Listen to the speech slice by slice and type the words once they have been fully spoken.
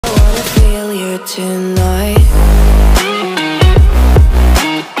here tonight.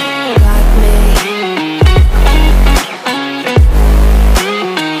 Got me.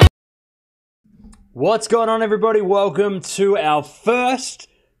 What's going on, everybody? Welcome to our first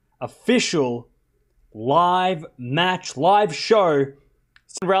official live show.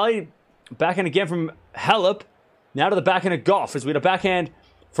 Rally back in again from Halep. Now to the backhand of Goff as we had a backhand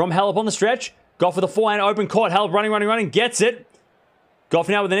from Halep on the stretch. Goff with a forehand, open court. Halep running, gets it. Goff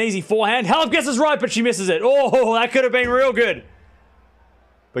now with an easy forehand. Halep gets us right, but she misses it. Oh, that could have been real good.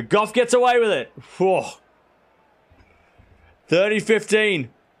 But Goff gets away with it. Oh. 30-15.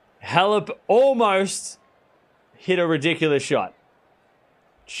 Halep almost hit a ridiculous shot.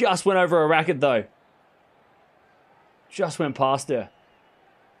 Just went over a racket, though. Just went past her.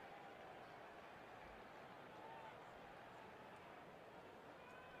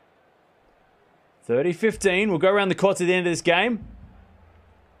 (30-15). We'll go around the courts at the end of this game.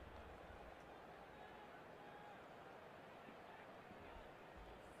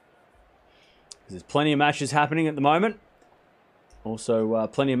 There's plenty of matches happening at the moment. Also,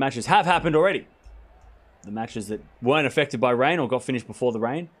 plenty of matches have happened already. The matches that weren't affected by rain or got finished before the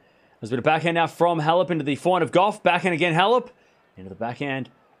rain. There's a bit of backhand now from Halep into the forehand of Goff. Backhand again, Halep. Into the backhand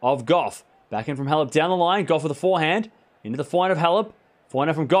of Goff. Backhand from Halep down the line. Goff with a forehand. Into the forehand of Halep.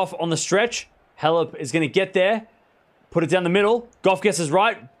 Forehand from Goff on the stretch. Halep is going to get there. Put it down the middle. Goff gets us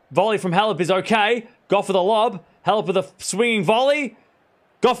right. Volley from Halep is okay. Goff with a lob. Halep with a swinging volley.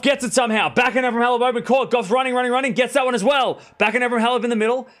 Goff gets it somehow. Backhand from Halep open court. Goff's running. Gets that one as well. Backhand from Halep in the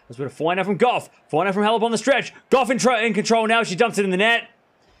middle. There's a bit of forehand from Goff. Forehand from Halep on the stretch. Goff in control now. She dumps it in the net.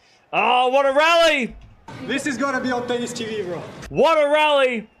 Oh, what a rally. This is going to be on tennis TV, bro. What a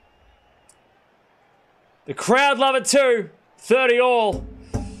rally. The crowd love it too. 30 all.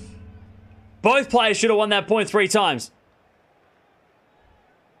 Both players should have won that point 3 times.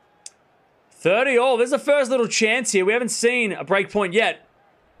 30 all. There's the first little chance here. We haven't seen a break point yet.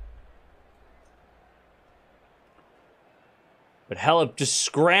 But Halep just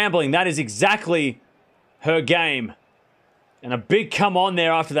scrambling. That is exactly her game. And a big come on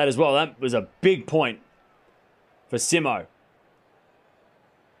there after that as well. That was a big point for Simo.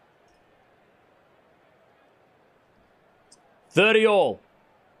 $30 all.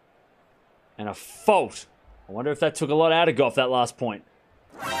 And a fault. I wonder if that took a lot out of Goff, that last point.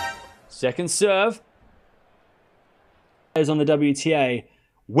 Second serve. Is on the WTA.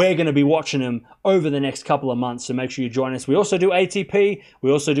 We're going to be watching them over the next couple of months, so make sure you join us. We also do ATP.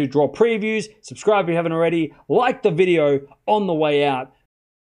 We also do draw previews. Subscribe if you haven't already. Like the video on the way out.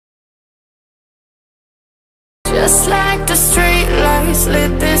 Just like the street lights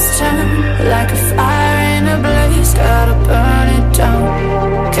lit this town, like a fire in a blaze, gotta burn it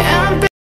down. Can't